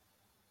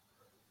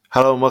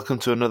Hello and welcome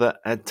to another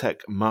EdTech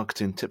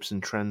Marketing Tips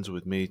and Trends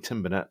with me,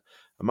 Tim Burnett,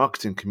 a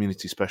marketing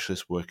community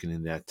specialist working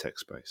in the EdTech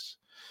space.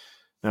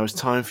 Now it's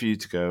time for you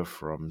to go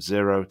from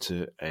zero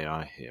to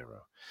AI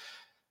hero.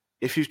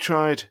 If you've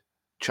tried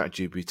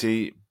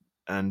ChatGPT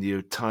and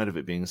you're tired of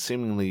it being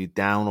seemingly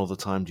down all the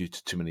time due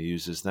to too many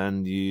users,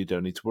 then you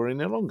don't need to worry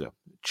any longer.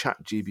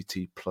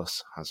 ChatGPT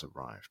Plus has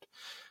arrived.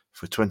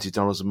 For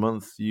 $20 a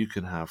month, you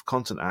can have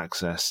content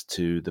access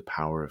to the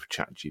power of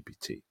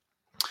ChatGPT.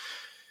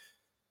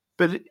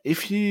 But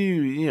if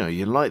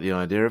you like the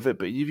idea of it,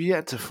 but you've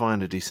yet to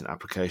find a decent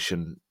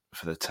application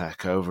for the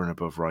tech over and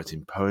above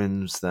writing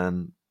poems,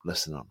 then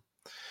listen on.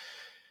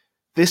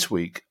 This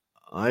week,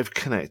 I've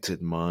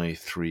connected my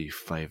three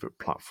favorite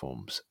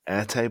platforms: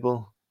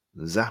 Airtable,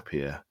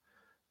 Zapier,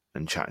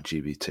 and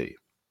ChatGPT.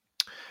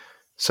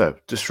 So,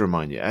 just to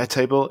remind you,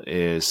 Airtable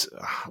is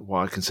what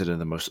I consider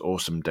the most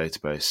awesome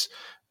database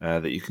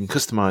that you can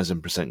customize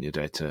and present your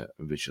data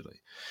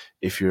visually.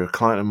 If you're a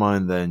client of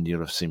mine, then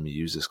you'll have seen me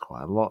use this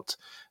quite a lot.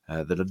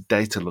 The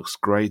data looks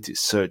great, it's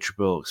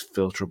searchable, it's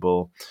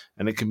filterable,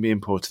 and it can be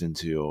imported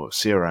into your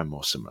CRM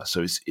or similar,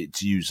 so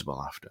it's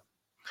usable after.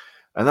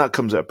 And that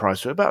comes at a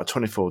price of about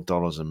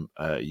 $24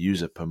 a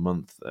user per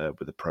month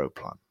with a Pro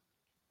plan.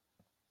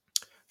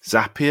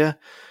 Zapier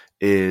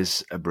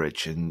is a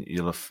bridge, and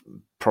you'll have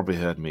probably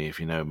heard me, if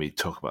you know me,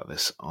 talk about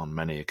this on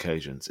many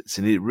occasions. It's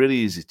a really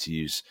easy to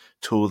use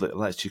tool that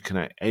lets you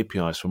connect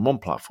APIs from one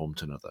platform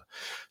to another.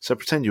 So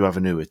pretend you have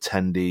a new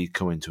attendee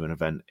coming to an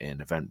event in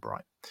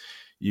Eventbrite.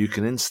 You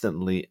can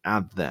instantly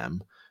add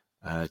them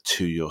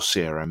to your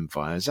CRM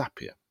via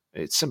Zapier.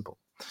 It's simple.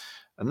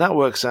 And that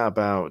works out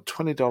about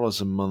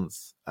 $20 a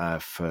month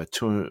for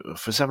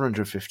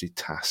 750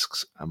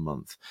 tasks a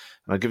month.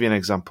 And I'll give you an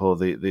example.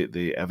 The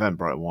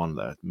Eventbrite one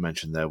that I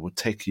mentioned there would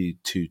take you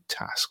 2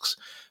 tasks.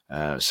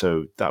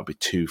 So that would be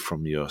 2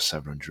 from your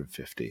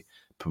 750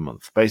 per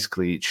month.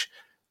 Basically, each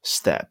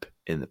step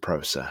in the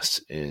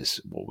process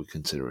is what we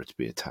consider it to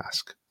be a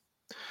task.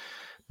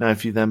 Now,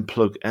 if you then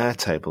plug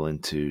Airtable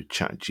into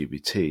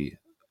ChatGPT,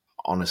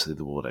 honestly,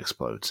 the world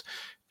explodes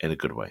in a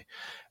good way.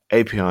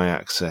 API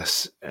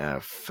access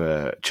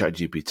for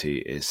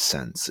ChatGPT is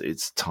cents.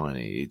 It's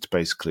tiny. It's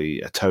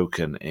basically a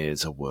token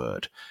is a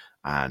word,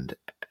 and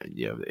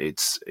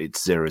it's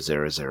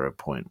 0.000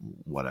 point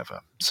whatever.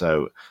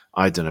 So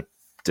I did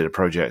a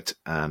project,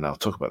 and I'll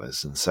talk about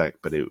this in a sec.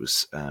 But it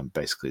was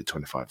basically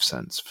 25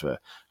 cents for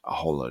a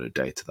whole load of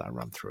data that I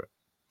ran through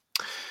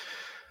it.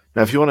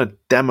 Now, if you want a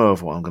demo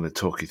of what I'm going to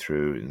talk you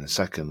through in a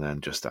second,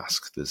 then just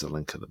ask. There's a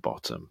link at the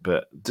bottom.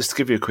 But just to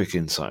give you a quick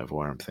insight of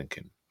where I'm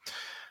thinking.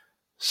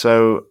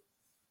 So,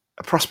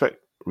 a prospect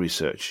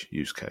research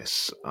use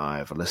case. I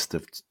have a list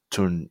of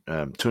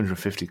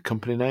 250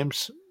 company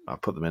names. I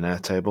put them in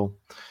Airtable.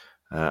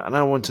 And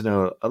I want to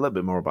know a little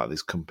bit more about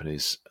these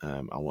companies.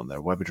 I want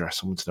their web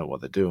address. I want to know what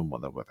they do and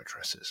what their web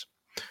address is.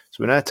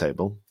 So in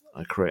Airtable,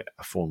 I create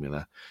a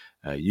formula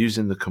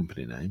using the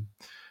company name,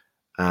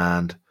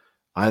 and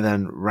I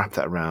then wrap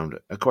that around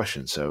a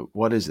question. So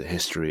what is the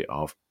history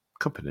of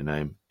company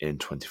name in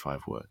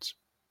 25 words?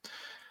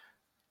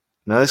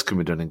 Now, this can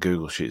be done in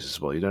Google Sheets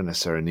as well. You don't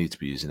necessarily need to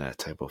be using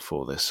Airtable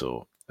for this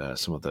or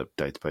some of the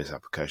database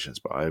applications,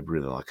 but I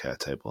really like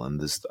Airtable, and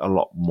there's a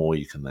lot more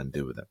you can then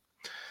do with it.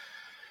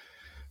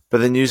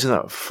 But then using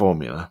that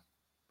formula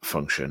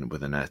function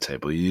within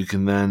Airtable, you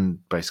can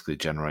then basically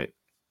generate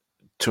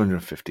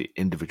 250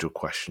 individual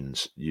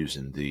questions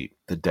using the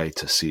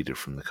data seeded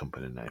from the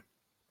company name.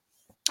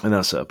 And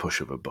that's at a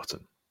push of a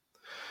button.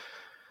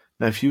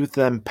 Now, if you would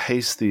then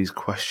paste these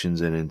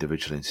questions in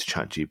individually into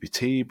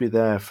ChatGPT, you'd be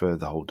there for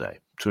the whole day.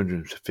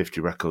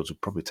 250 records would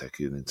probably take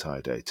you the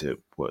entire day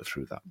to work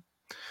through that.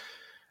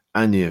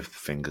 And your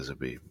fingers would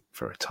be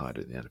very tired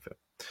at the end of it.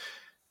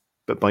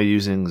 But by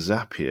using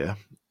Zapier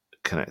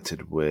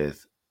connected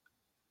with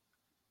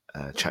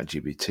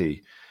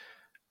ChatGPT,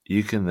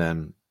 you can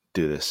then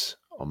do this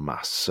en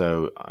masse.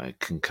 So I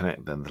can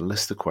connect then the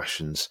list of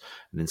questions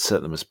and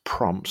insert them as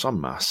prompts en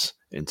masse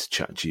into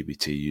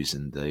ChatGPT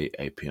using the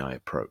API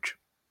approach.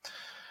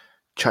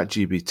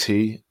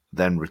 ChatGPT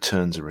then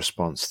returns a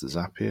response to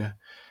Zapier,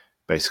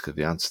 basically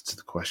the answer to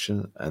the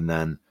question, and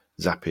then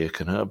Zapier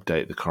can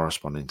update the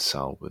corresponding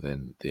cell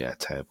within the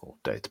Airtable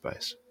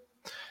database.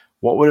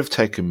 What would have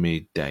taken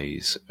me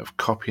days of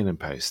copying and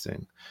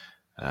pasting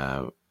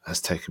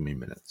has taken me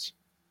minutes.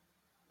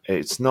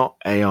 It's not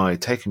AI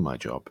taking my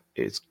job,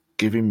 it's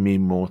giving me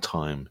more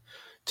time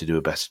to do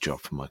a better job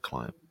for my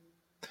client.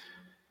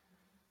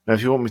 Now,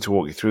 if you want me to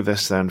walk you through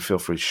this, then feel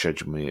free to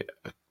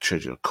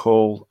schedule a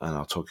call, and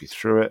I'll talk you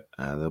through it.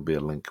 There'll be a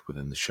link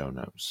within the show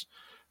notes.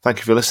 Thank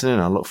you for listening.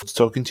 I look forward to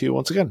talking to you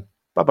once again.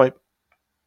 Bye-bye.